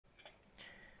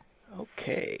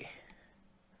Okay.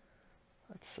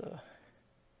 Let's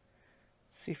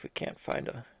see if we can't find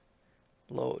a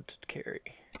load to carry.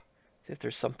 See if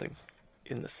there's something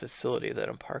in this facility that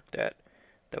I'm parked at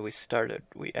that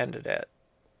we ended at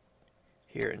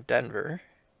here in Denver.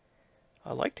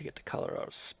 I'd like to get to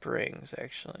Colorado Springs,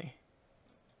 actually.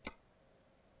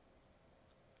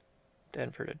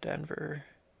 Denver to Denver.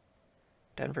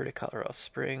 Denver to Colorado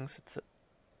Springs. It's a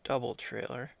double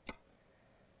trailer.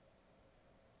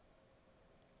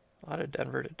 A lot of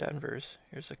Denver to Denvers.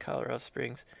 Here's a Colorado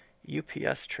Springs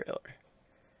UPS trailer.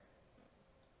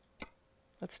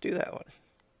 Let's do that one.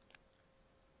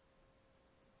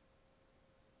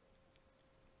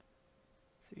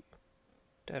 Let's see.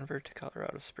 Denver to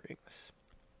Colorado Springs.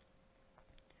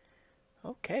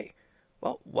 Okay.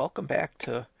 Well, welcome back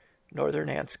to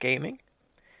NorthernANTs Gaming.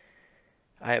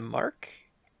 I am Mark,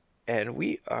 and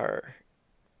we are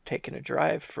taking a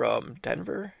drive from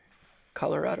Denver,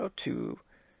 Colorado to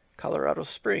Colorado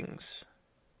Springs.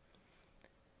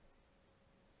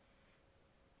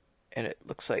 And it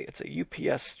looks like it's a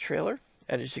UPS trailer,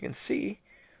 and as you can see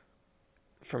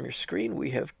from your screen,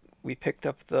 we picked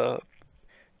up the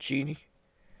G920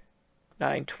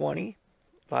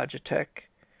 Logitech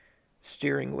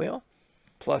steering wheel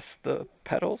plus the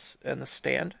pedals and the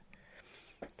stand,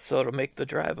 so it'll make the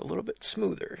drive a little bit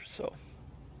smoother. So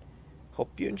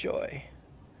hope you enjoy.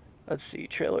 Let's see,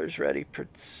 trailer's ready.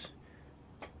 Let's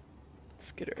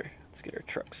get our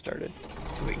truck started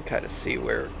so we can kind of see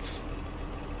where it's.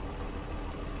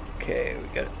 Okay, we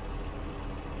got it.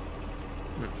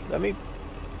 Let me,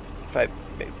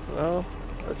 well,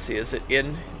 let's see, is it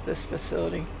in this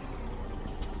facility?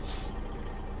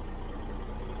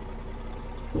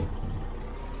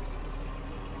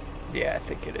 Yeah, I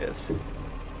think it is.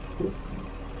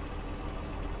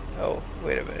 Oh,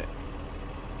 wait a minute.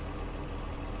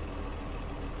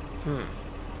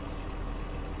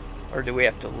 Or do we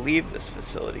have to leave this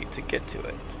facility to get to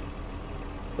it?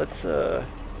 Let's,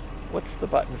 what's the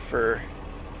button for...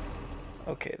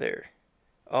 Okay, there.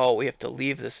 Oh, we have to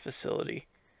leave this facility.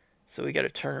 So we gotta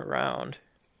turn around.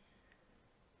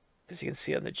 As you can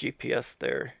see on the GPS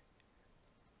there.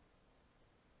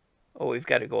 Oh, we've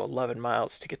got to go 11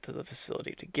 miles to get to the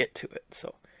facility to get to it.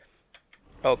 So,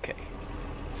 okay.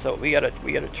 So we gotta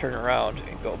turn around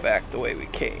and go back the way we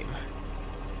came.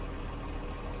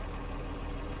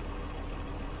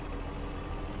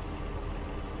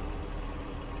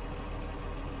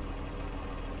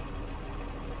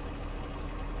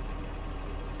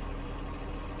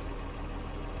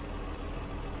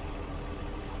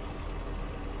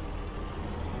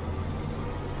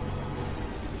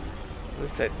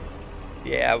 Said,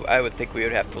 yeah, I would think we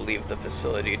would have to leave the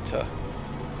facility to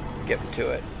get to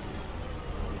it.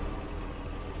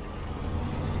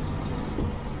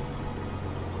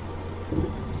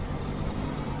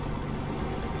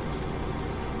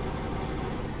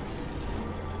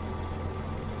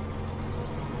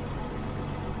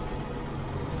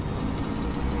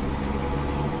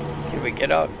 Can we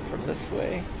get out from this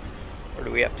way, or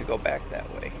do we have to go back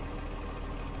that way?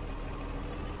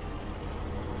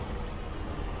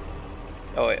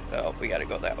 Oh, wait, oh, we gotta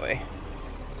go that way.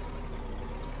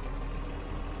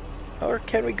 Or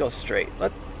can we go straight?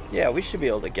 Yeah, we should be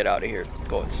able to get out of here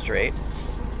going straight.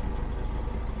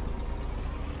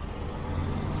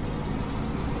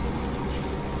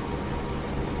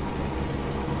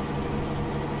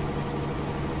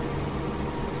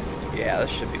 Yeah,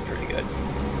 this should be pretty good.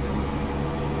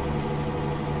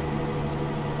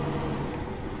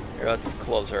 Here, let's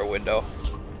close our window.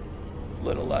 A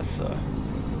little less,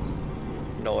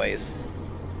 noise.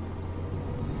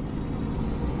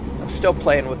 I'm still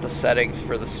playing with the settings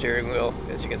for the steering wheel.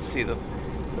 As you can see, the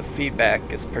feedback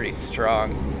is pretty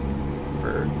strong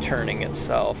for turning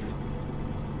itself.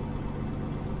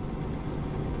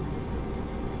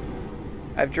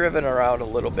 I've driven around a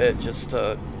little bit just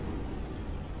to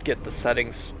get the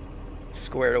settings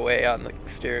squared away on the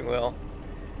steering wheel.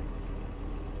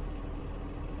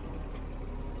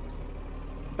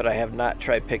 But I have not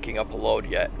tried picking up a load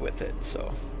yet with it,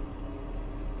 so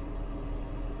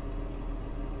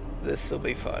this will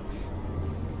be fun.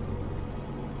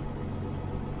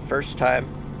 First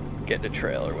time getting a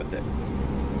trailer with it.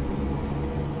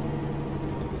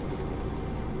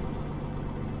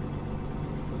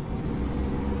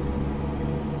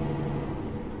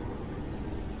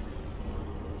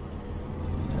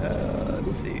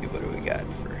 Let's see, what do we got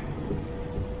for...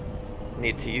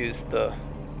 Need to use the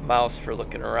mouse for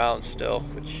looking around still,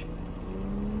 which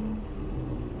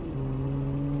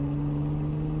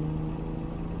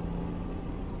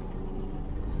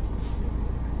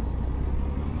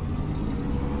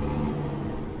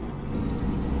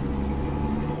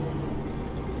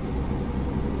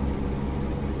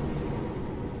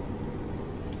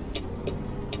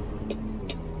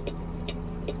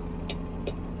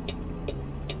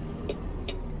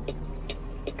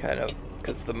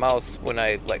because the mouse, when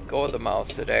I let go of the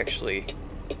mouse, it actually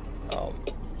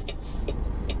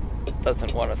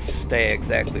doesn't want to stay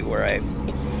exactly where I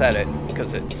set it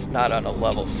because it's not on a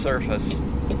level surface.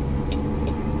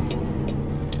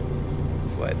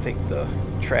 So I think the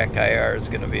track IR is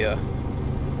going to be a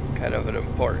kind of an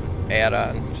important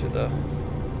add-on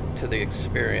to the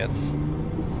experience.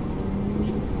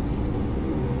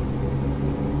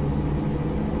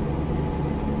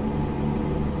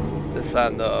 This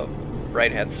on the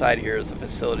right-hand side here is a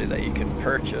facility that you can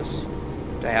purchase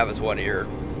to have as one of your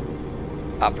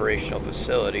operational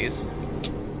facilities.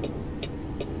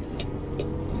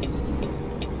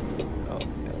 Oh,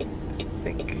 I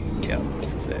think, yeah,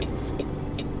 this is it.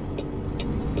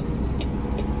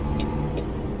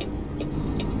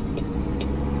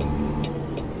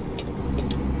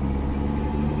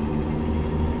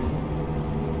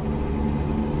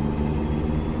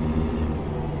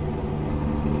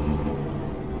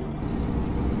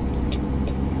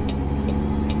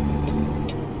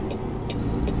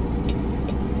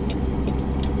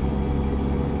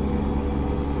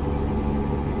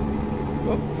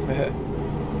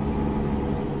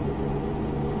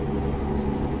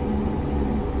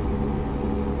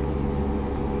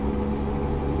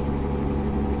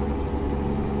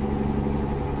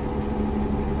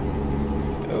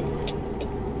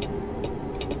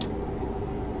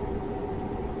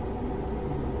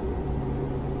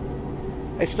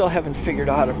 I still haven't figured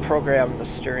out how to program the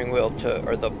steering wheel to,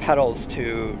 or the pedals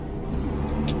to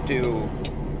do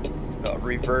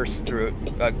reverse through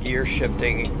gear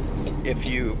shifting.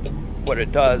 What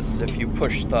it does is if you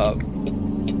push the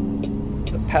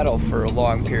pedal for a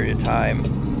long period of time,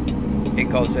 it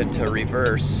goes into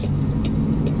reverse.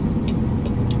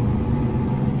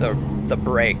 The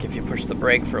brake, if you push the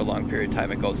brake for a long period of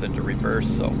time, it goes into reverse.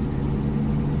 So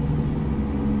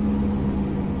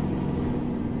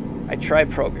I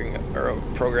tried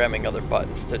programming other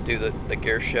buttons to do the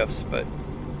gear shifts, but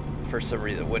for some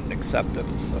reason it wouldn't accept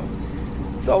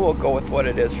them. So we'll go with what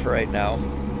it is for right now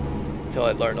until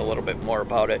I learn a little bit more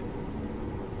about it.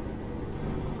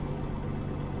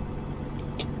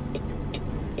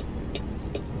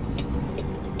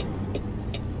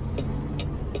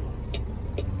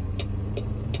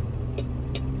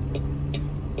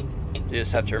 You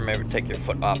just have to remember to take your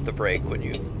foot off the brake when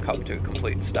you come to a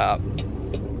complete stop.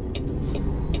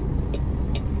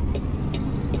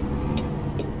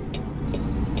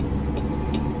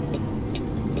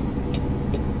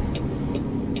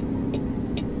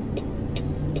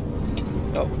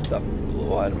 Oh, what's up?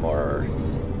 One more.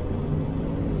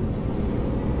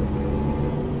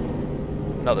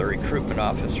 Another recruitment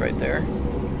office right there.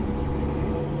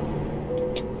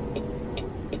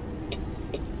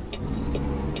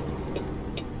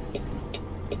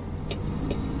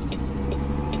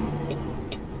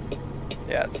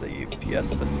 Yeah, it's the UPS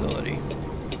facility.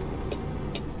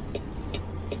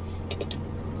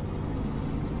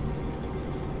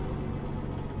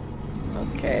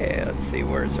 Okay, let's see,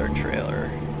 where's our trailer?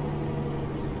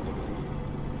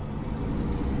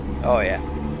 Oh yeah,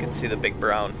 you can see the big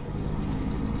brown.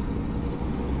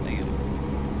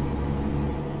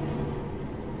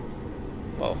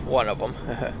 Well, one of them.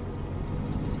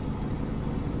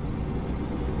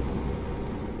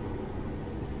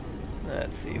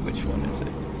 Let's see, which one is it?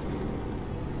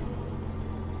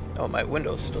 Oh, my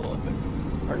window's still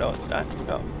open. Or no, it's not.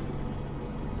 No.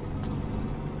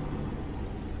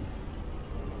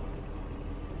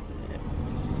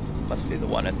 Must be the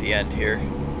one at the end here.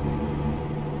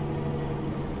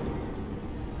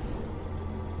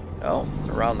 Oh,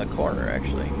 around the corner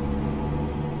actually.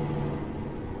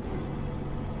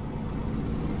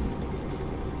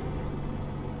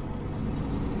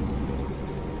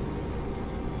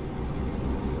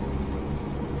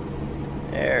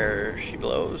 There she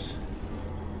blows.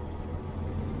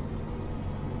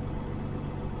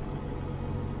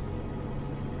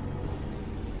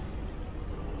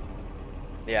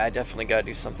 Yeah, I definitely gotta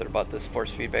do something about this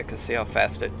force feedback to see how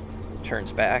fast it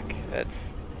turns back. It's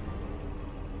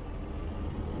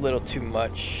a little too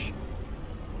much.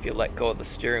 If you let go of the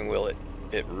steering wheel,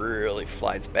 it really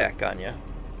flies back on you.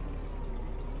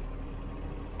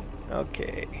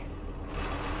 Okay.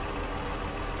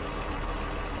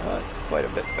 Oh, it's quite a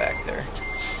bit back there.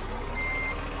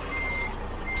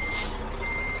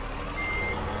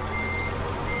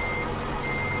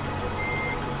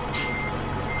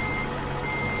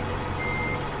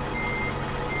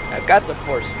 I've got the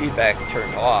force feedback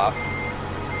turned off,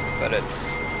 but it's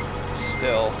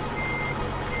still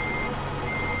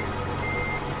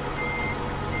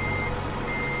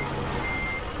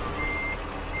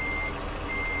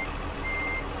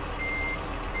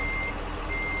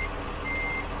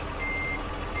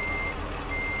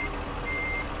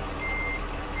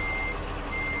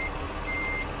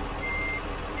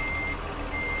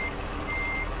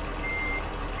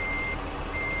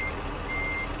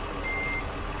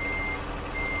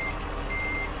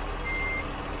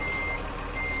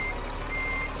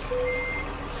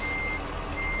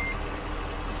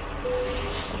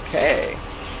Okay.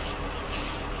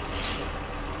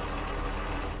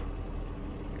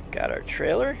 Got our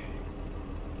trailer.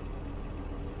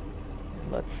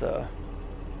 And let's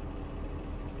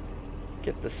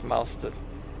get this mouse to...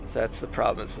 That's the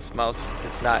problem, is this mouse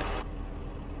does not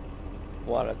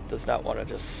want to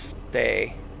just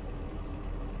stay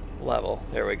level.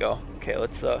 There we go. Okay,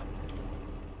 let's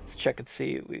check and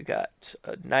see. We've got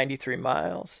 93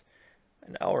 miles,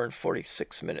 an hour and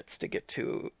 46 minutes to get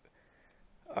to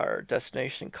our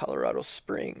destination, Colorado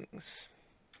Springs.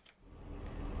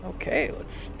 Okay,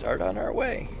 let's start on our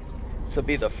way. This will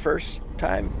be the first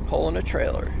time pulling a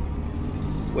trailer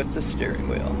with the steering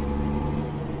wheel.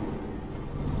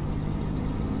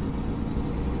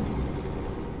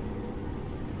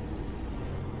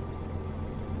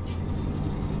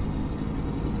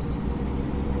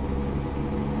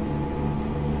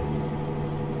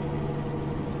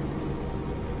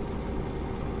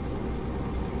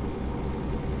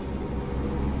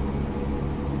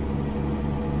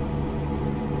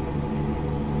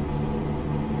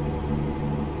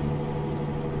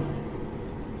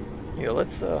 Here,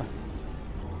 let's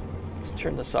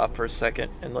turn this off for a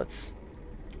second, and let's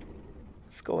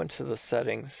go into the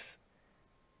settings.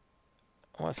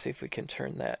 I want to see if we can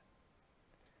turn that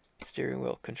steering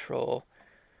wheel control.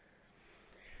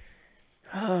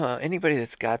 Anybody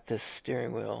that's got this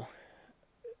steering wheel,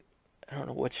 I don't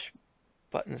know which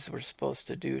buttons we're supposed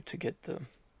to do to get the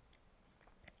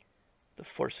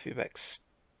force feedback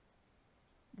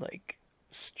like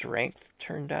strength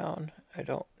turned down. I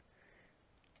don't.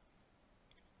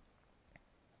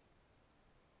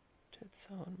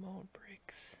 Zone mode,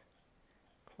 brakes,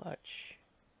 clutch,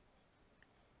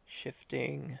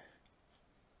 shifting,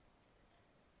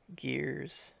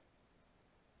 gears,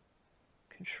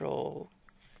 control,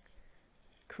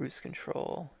 cruise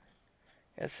control.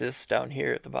 As this down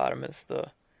here at the bottom is the,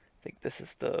 I think this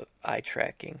is the eye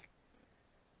tracking.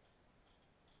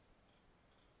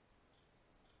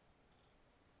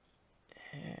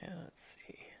 And let's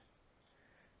see.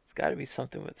 It's got to be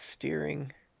something with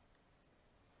steering.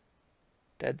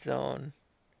 Dead zone,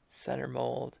 center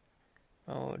mode,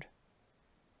 that's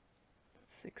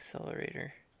the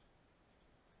accelerator,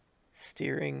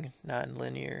 steering,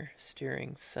 non-linear,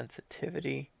 steering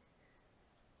sensitivity,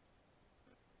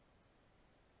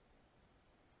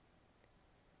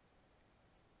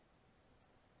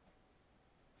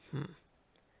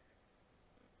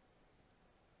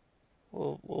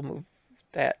 we'll move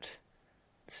that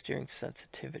steering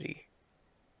sensitivity.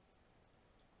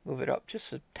 Move it up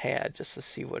just a tad, just to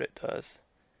see what it does.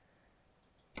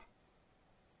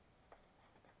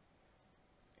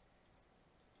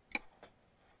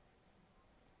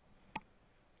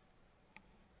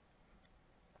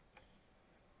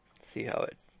 See how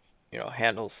it,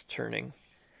 handles turning.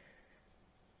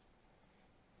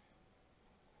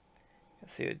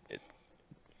 See, it's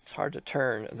hard to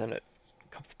turn, and then it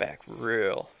comes back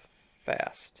real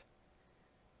fast.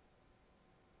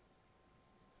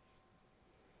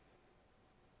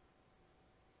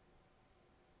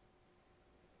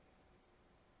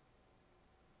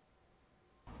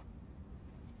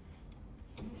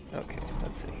 Okay,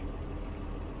 let's see.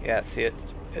 Yeah, see it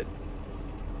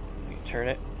you turn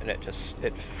it and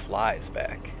it flies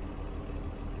back.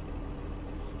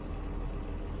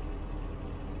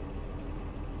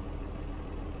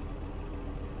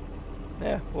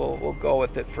 Yeah, we'll go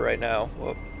with it for right now.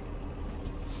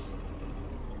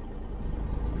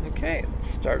 Okay,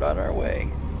 let's start on our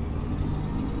way.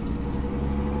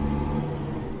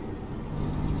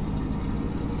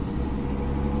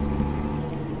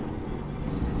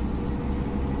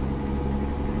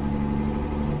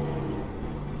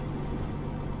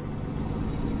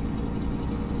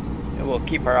 We'll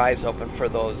keep our eyes open for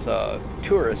those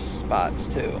tourist spots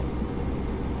too.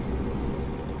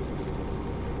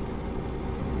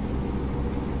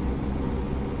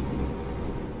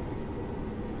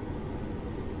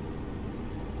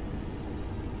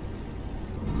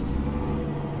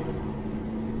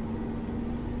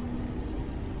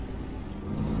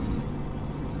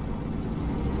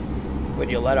 When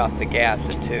you let off the gas,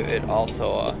 it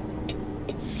also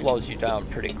slows you down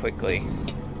pretty quickly.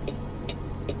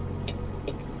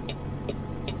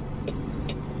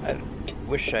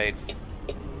 Wish I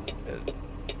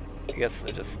guess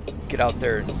I just get out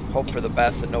there and hope for the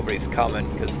best that nobody's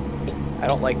coming, because I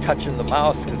don't like touching the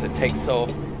mouse because it takes so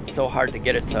hard to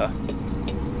get it to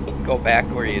go back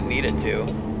where you need it to.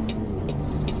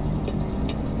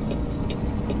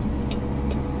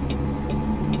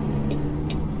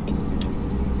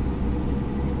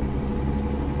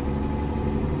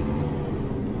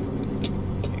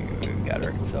 We've got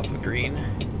ourselves a green.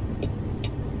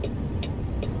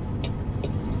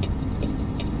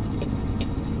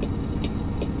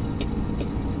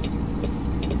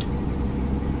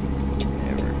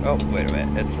 Oh, wait a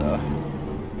minute. It's,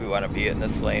 we want to be in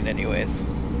this lane anyways.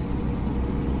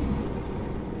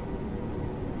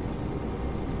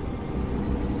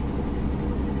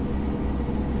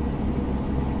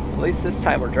 At least this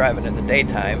time we're driving in the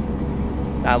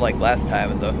daytime. Not like last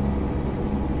time in the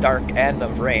dark end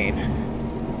of rain.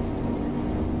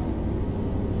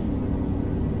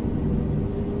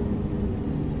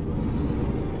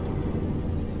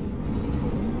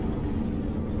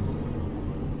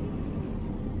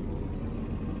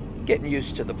 Getting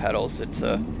used to the pedals. It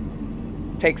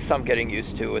takes some getting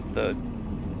used to with the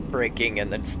braking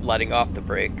and then letting off the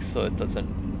brake so it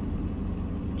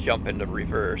doesn't jump into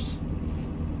reverse.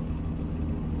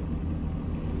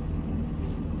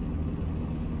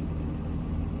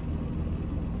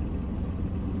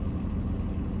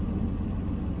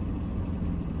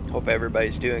 Hope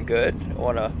everybody's doing good. I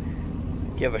want to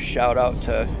give a shout out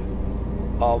to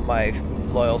all my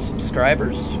loyal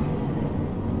subscribers.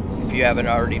 If you haven't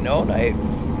already known, I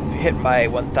hit my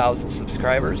 1,000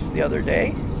 subscribers the other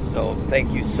day, so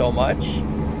thank you so much.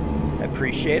 I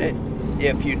appreciate it.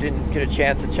 If you didn't get a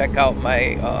chance to check out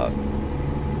my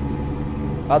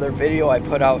other video, I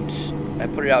put it out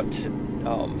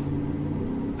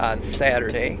on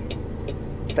Saturday,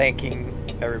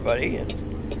 thanking everybody. And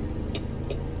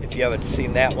if you haven't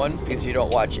seen that one because you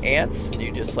don't watch Ants and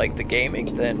you just like the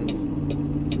gaming,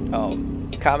 then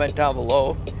comment down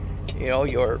below, you know,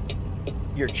 your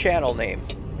channel name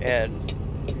and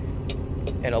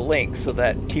a link so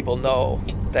that people know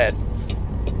that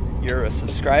you're a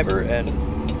subscriber and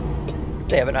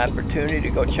they have an opportunity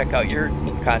to go check out your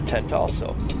content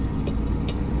also.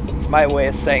 It's my way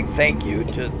of saying thank you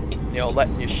to, you know,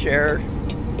 letting you share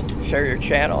your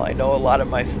channel. I know a lot of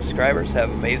my subscribers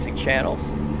have amazing channels.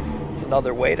 It's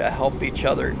another way to help each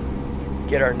other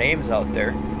get our names out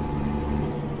there.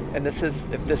 And if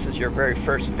this is your very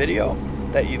first video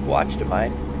that you've watched of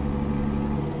mine,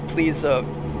 please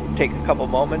take a couple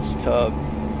moments to,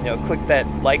 you know, click that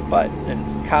like button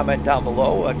and comment down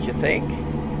below what you think.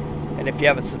 And if you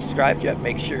haven't subscribed yet,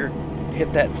 make sure to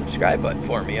hit that subscribe button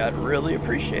for me. I'd really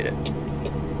appreciate it.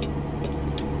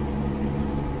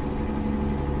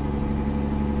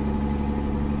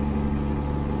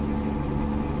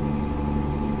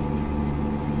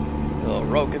 A little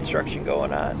road construction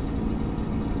going on.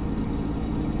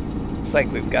 Looks like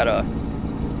we've got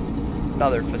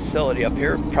another facility up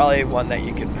here, probably one that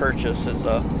you can purchase as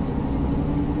a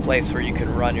place where you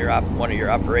can run one of your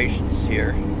operations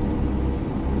here.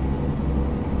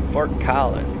 Fort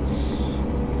Collins.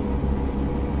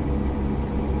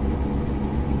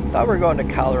 Thought we were going to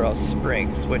Colorado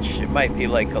Springs, which it might be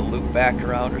like a loop back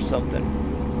around or something.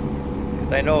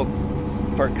 Because I know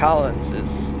Fort Collins is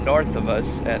north of us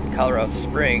and Colorado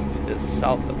Springs is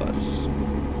south of us.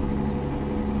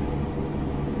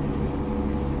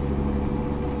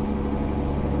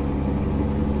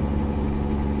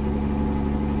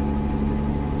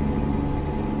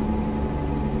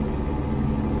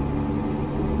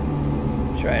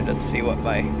 Trying to see what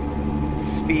my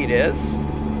speed is.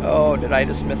 Oh, did I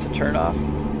just miss a turnoff?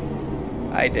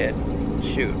 I did.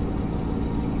 Shoot.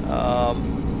 I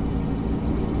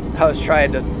was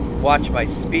trying to watch my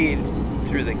speed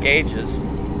through the gauges.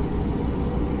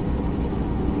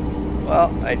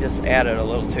 Well, I just added a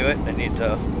little to it. I need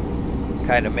to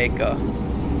kind of make a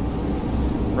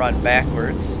run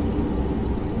backwards.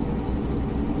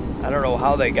 I don't know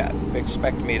how they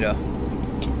expect me to.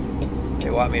 They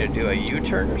want me to do a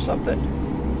U-turn or something?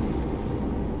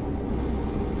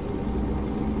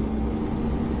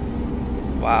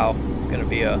 Wow, it's gonna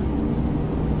be a...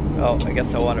 Oh, I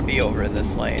guess I want to be over in this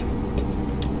lane.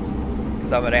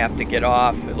 Because I'm gonna have to get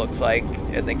off, it looks like,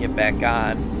 and then get back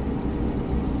on.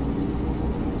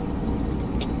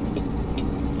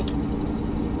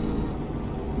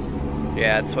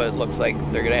 Yeah, that's what it looks like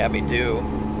they're gonna have me do.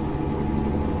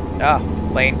 Ah,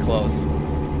 lane closed.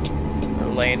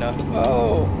 Lane of,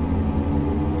 oh,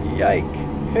 yike.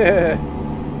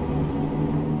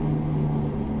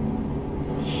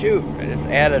 Shoot, I just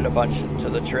added a bunch to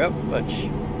the trip, which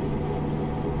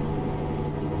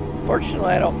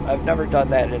fortunately I've never done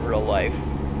that in real life.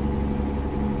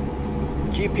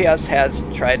 GPS has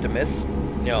tried to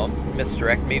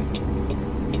misdirect me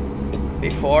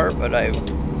before, but it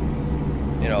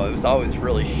was always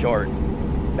really short,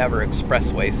 never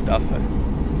expressway stuff.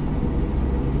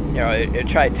 You know, it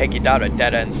tried to take you down a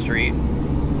dead-end street.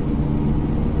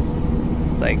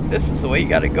 It's like, this is the way you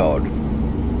gotta go.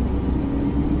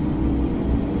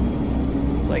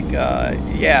 Like,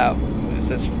 yeah, is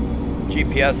this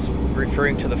GPS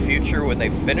referring to the future when they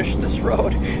finish this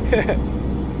road?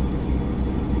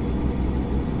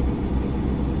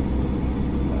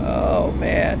 Oh, Oh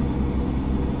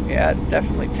man. Yeah, it's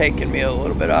definitely taken me a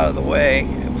little bit out of the way.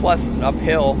 And plus an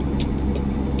uphill.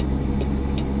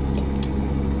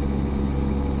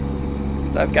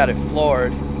 I've got it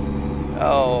floored.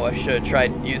 Oh, I should have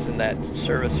tried using that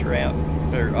service ramp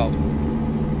or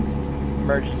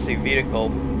emergency vehicle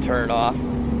turn off.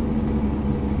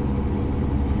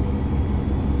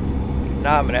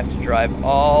 Now I'm gonna have to drive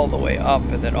all the way up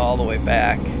and then all the way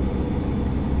back.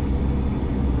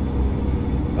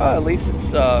 Well, at least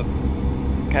it's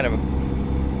kind of a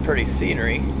pretty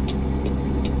scenery.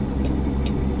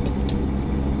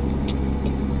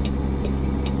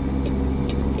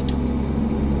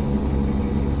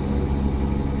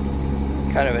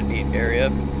 Kind of a neat area.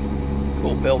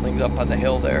 Cool buildings up on the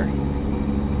hill there.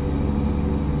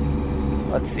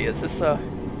 Let's see, is this a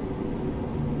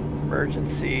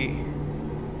emergency?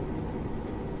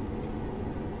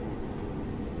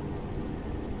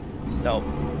 Nope.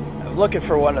 I'm looking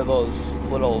for one of those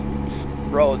little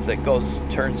roads that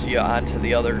turns you onto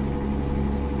the other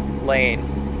lane.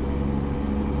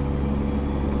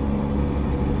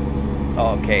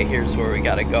 Okay, here's where we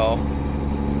gotta go.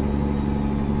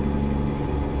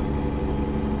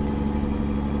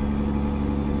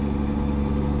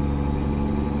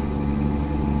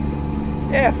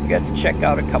 Yeah, we got to check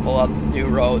out a couple of new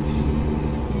roads.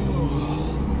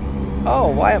 Oh,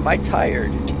 why am I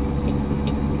tired?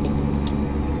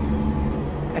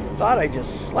 I thought I just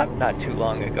slept not too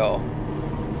long ago.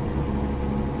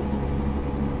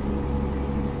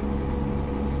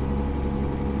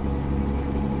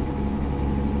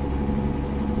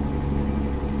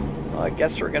 Well, I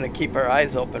guess we're gonna keep our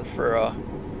eyes open for a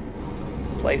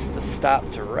place to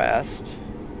stop to rest.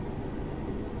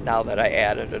 Now that I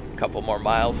added a couple more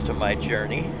miles to my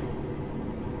journey.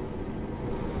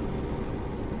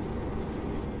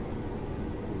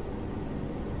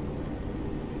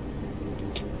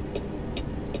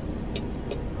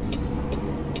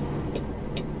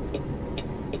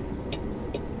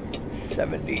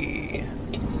 $70.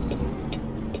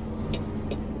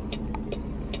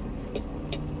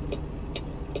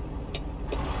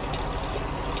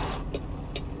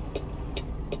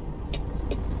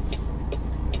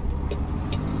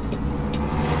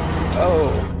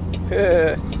 Oh,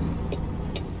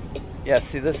 yeah.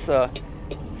 See, this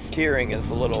steering is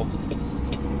a little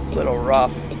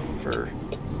rough for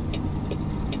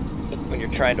when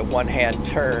you're trying to one-hand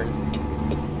turn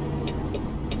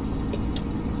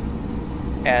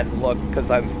and look, because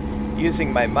I'm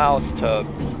using my mouse to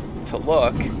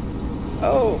look.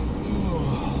 Oh,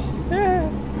 yeah,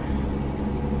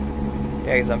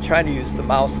 because I'm trying to use the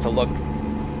mouse to look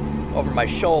over my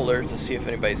shoulder to see if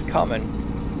anybody's coming.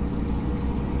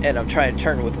 And I'm trying to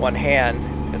turn with one hand,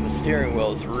 and the steering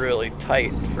wheel is really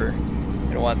tight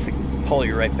and it wants to pull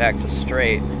you right back to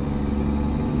straight.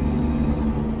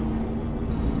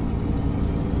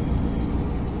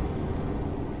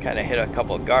 Kind of hit a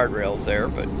couple of guardrails there,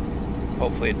 but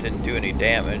hopefully it didn't do any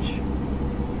damage.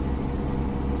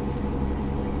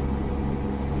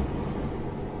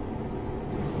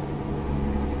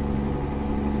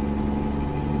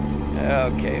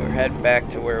 Okay, we're heading back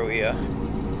to where we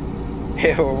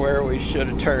where we should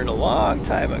have turned a long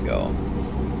time ago.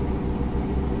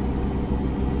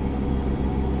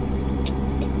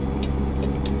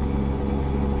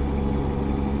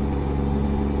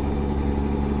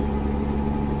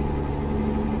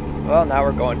 Well, now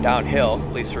we're going downhill.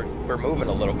 At least we're moving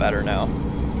a little better now.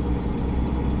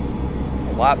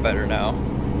 A lot better now.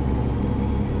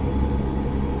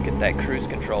 Get that cruise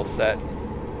control set.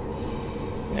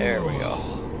 There we go.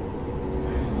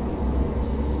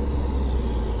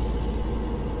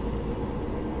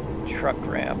 Truck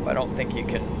ramp. I don't think you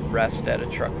can rest at a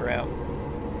truck ramp.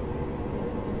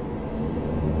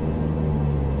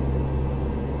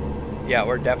 Yeah,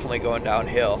 we're definitely going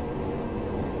downhill.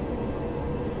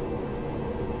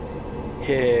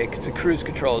 Yeah, because the cruise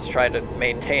control is trying to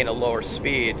maintain a lower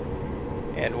speed,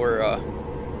 and we're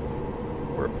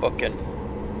booking.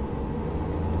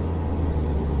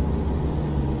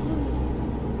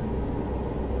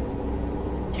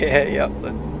 Yeah, yep.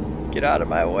 Get out of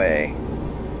my way.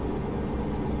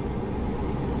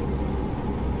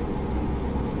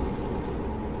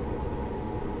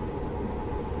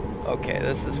 Okay,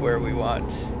 this is where we want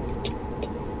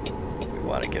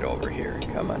to get over here.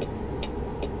 Come on.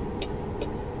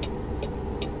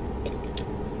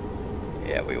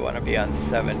 Yeah, we want to be on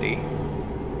 70.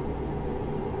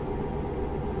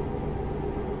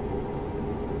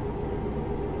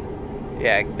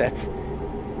 Yeah,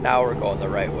 now we're going the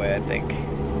right way, I think.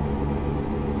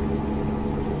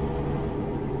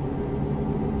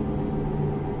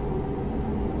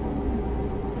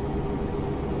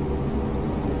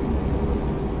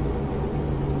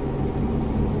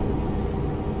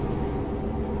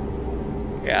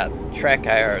 Track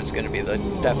IR is going to be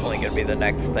definitely going to be the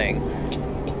next thing.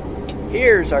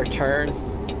 Here's our turn.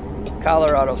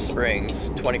 Colorado Springs,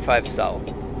 25 South.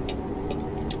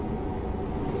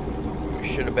 We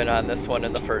should have been on this one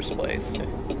in the first place.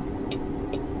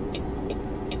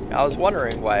 I was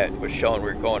wondering why it was showing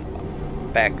we were going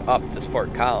back up to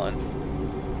Fort Collins.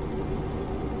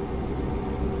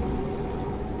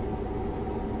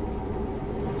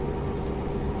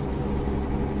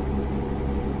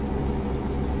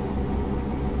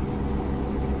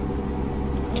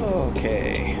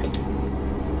 Okay.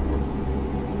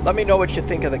 Let me know what you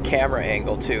think of the camera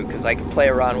angle too, because I can play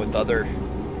around with other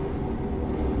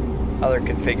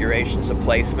configurations of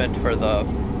placement for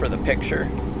the picture.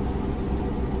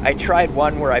 I tried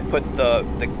one where I put the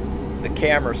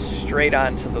camera straight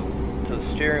onto the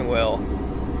steering wheel,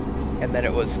 and then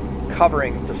it was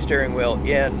covering the steering wheel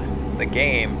in the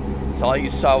game, so all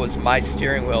you saw was my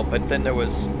steering wheel, but then there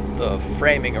was the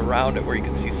framing around it where you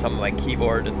could see some of my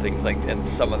keyboard and things like, and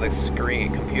some of the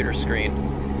computer screen.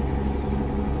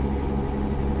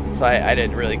 So I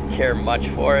didn't really care much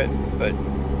for it, but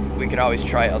we can always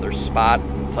try other spot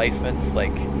placements,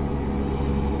 like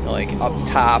up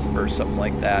top or something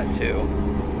like that too.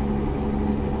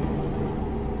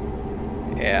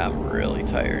 Yeah, I'm really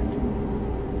tired.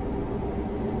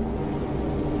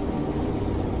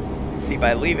 See,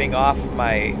 by leaving off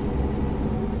my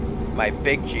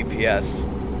big GPS,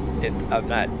 I'm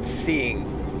not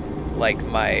seeing like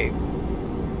my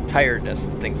tiredness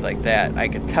and things like that. I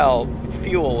can tell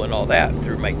fuel and all that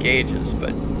through my gauges,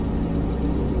 but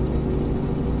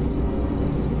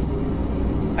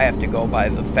I have to go by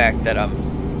the fact that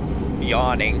I'm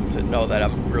yawning to know that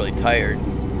I'm really tired.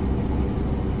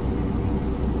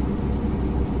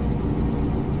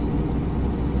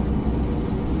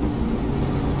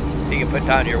 So you can put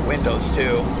down your windows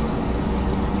too.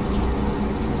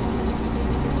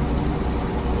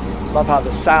 Love how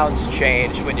the sounds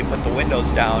change when you put the windows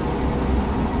down.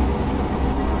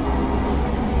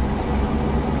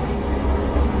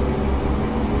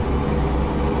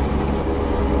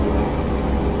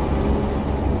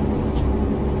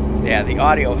 Yeah, the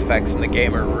audio effects in the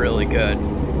game are really good.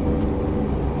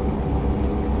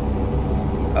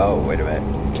 Oh, wait a minute.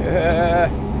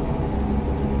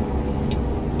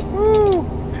 Woo!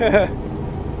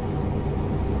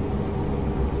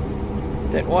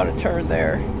 Didn't want to turn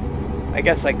there. I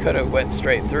guess I could have went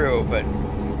straight through, but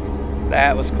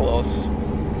that was close.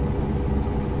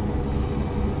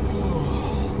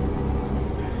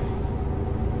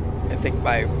 I think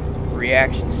my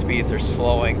reaction speeds are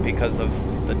slowing because of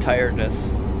the tiredness.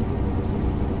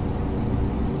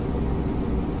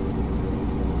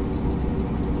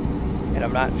 And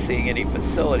I'm not seeing any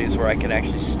facilities where I can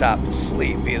actually stop to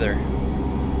sleep either.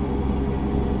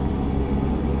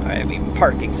 I mean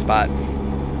parking spots.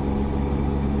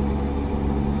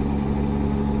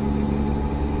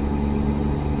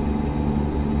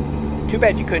 Too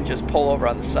bad you couldn't just pull over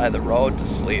on the side of the road to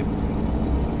sleep.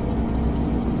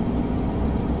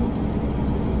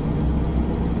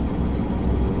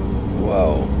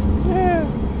 Whoa. Yeah.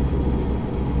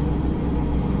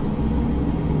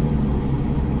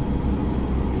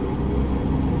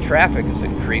 Traffic is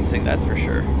increasing, that's for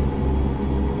sure.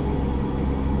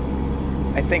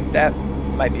 I think that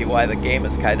might be why the game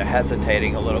is kind of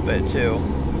hesitating a little bit too.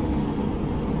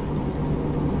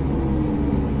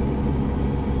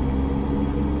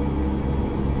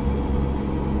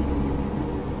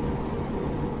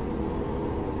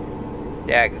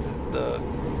 Yeah, because the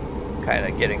kind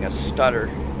of getting a stutter.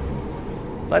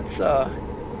 Let's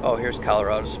oh, here's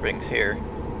Colorado Springs here.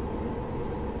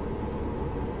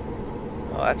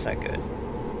 Oh, that's not good.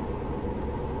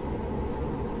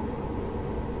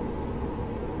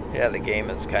 Yeah, the game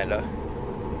is kind of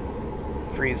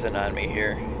freezing on me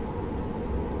here.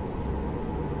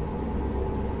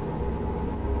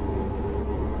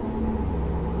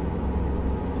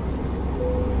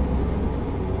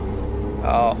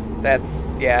 Oh, that's,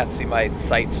 yeah, see my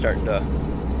sight's starting to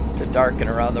darken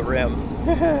around the rim.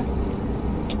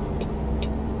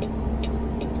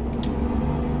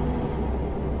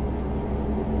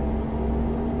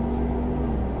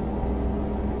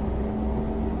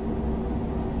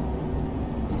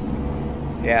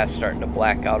 Yeah, it's starting to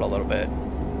black out a little bit.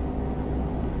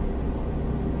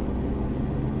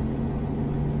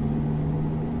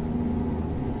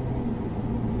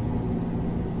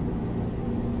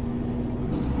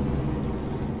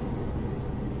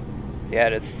 Yeah,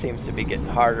 it seems to be getting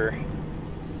harder.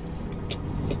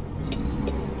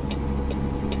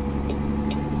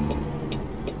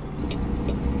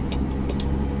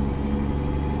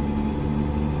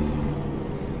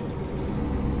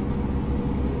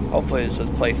 Hopefully there's a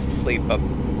place to sleep up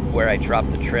where I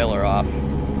dropped the trailer off.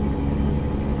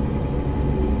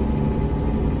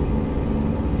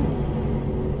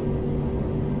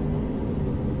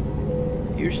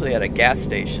 Usually at a gas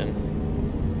station.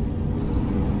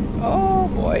 Oh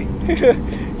boy.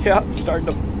 Yeah, starting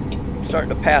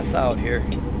to pass out here.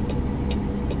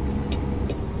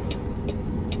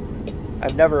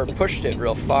 I've never pushed it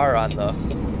real far on the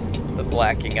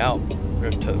blacking out,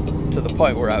 or to the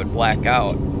point where I would black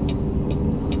out.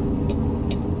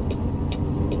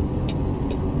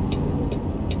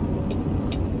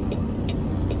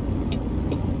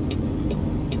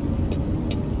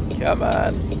 Come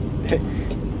on.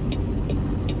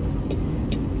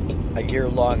 A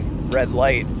year-long red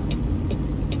light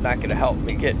not gonna help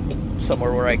me get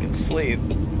somewhere where I can sleep.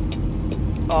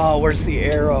 Oh, where's the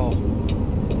arrow?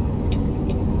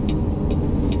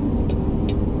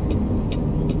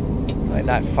 Am I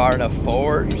not far enough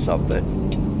forward or something?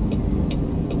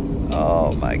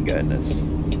 Oh my goodness.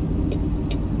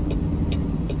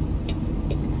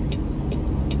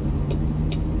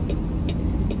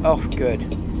 Oh, good.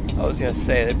 I was gonna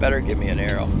say, they better give me an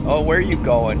arrow. Oh, where are you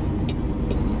going?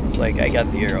 It's like, I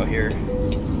got the arrow here.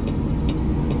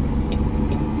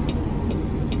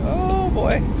 Oh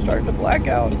boy, starting to black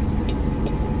out.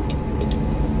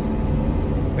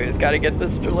 We just gotta get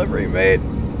this delivery made,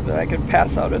 then I can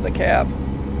pass out in the cab.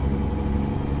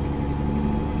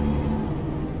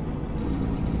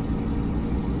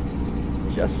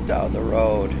 Just down the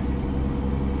road.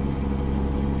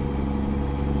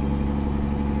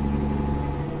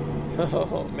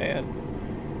 Oh man,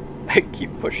 I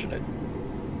keep pushing it.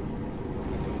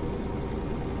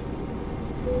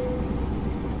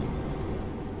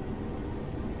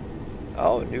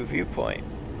 Oh, new viewpoint.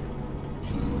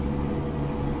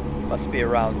 Must be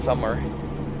around somewhere.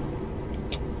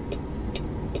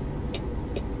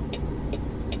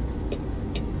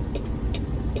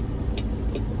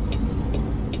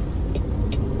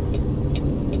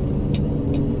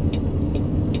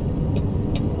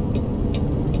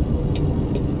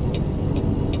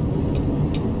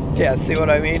 Yeah, see what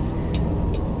I mean?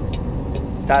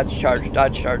 Dodge Charger,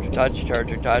 Dodge Charger, Dodge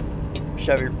Charger, Dodge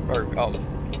Chevy, or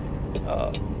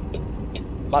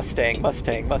Mustang,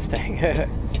 Mustang, Mustang.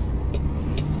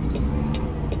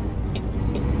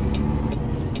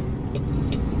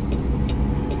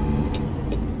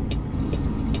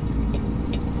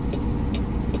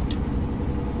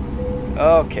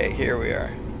 Okay, here we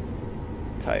are.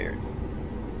 Tired.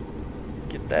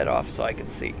 Get that off so I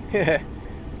can see.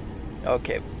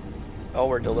 Okay. Oh,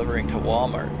 we're delivering to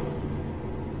Walmart.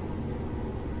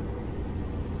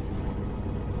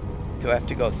 Do I have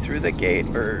to go through the gate,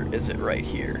 or is it right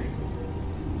here?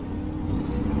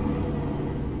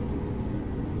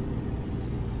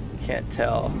 Can't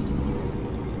tell.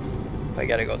 If I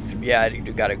gotta go through, yeah, I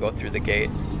do gotta go through the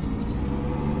gate.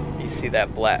 You see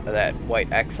that that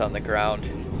white X on the ground.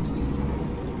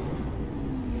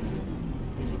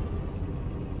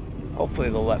 Hopefully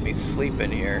they'll let me sleep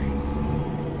in here.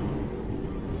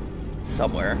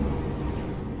 Somewhere.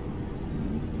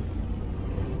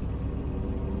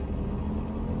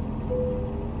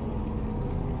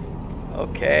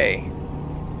 Okay.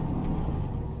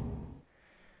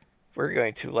 We're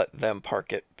going to let them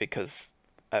park it because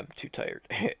I'm too tired.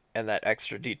 And that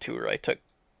extra detour I took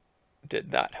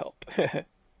did not help.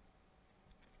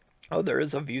 Oh, there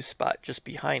is a view spot just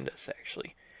behind us,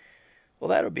 actually. Well,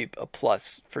 that'll be a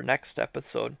plus for next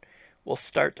episode. We'll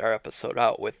start our episode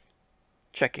out with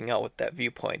checking out what that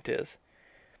viewpoint is.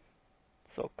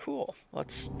 So cool.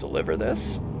 Let's deliver this.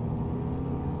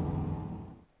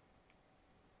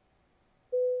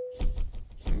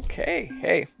 Okay.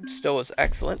 Hey, still was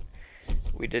excellent.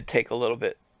 We did take a little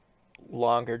bit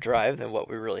longer drive than what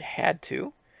we really had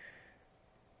to.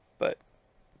 But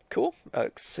cool.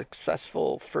 A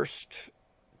successful first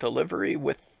delivery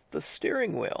with the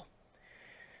steering wheel.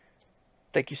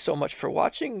 Thank you so much for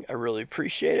watching. I really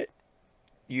appreciate it.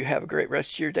 You have a great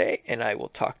rest of your day, and I will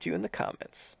talk to you in the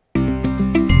comments.